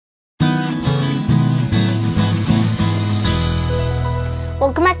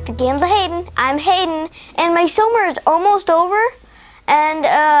Welcome back to Games of Hayden. I'm Hayden, and my summer is almost over,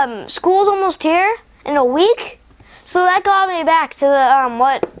 and school's almost here in a week. So that got me back to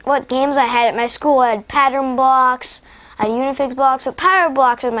the what games I had at my school. I had pattern blocks, I had unifix blocks, but pattern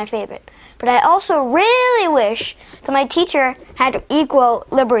blocks was my favorite. But I also really wish that my teacher had Hry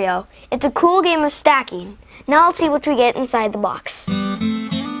EQUILIBRIO. It's a cool game of stacking. Now let's see what we get inside the box.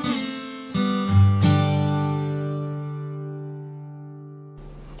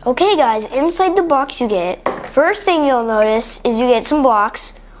 Okay guys, inside the box you get, first thing you'll notice is you get some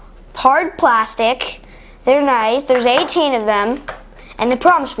blocks, hard plastic. They're nice, there's 18 of them, and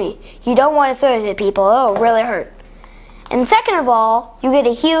promise me, you don't want to throw this at people, it'll really hurt. And second of all, you get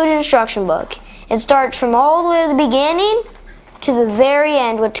a huge instruction book. It starts from all the way to the beginning to the very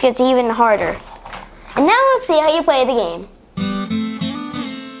end, which gets even harder. And now let's see how you play the game.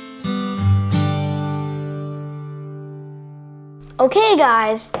 Okay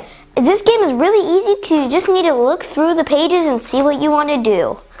guys, this game is really easy because you just need to look through the pages and see what you want to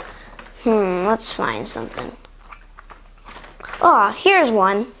do. Let's find something. Here's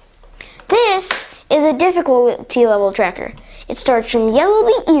one. This is a difficulty level tracker. It starts from yellow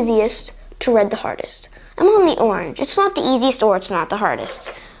the easiest to red the hardest. I'm on the orange. It's not the easiest or it's not the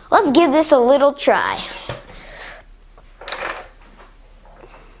hardest. Let's give this a little try.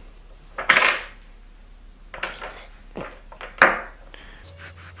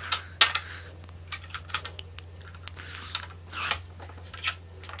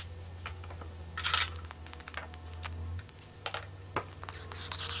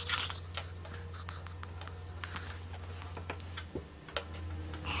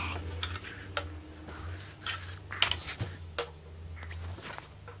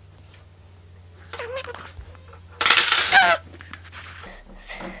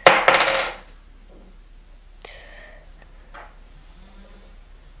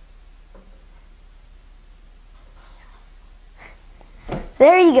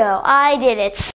 There you go, I did it.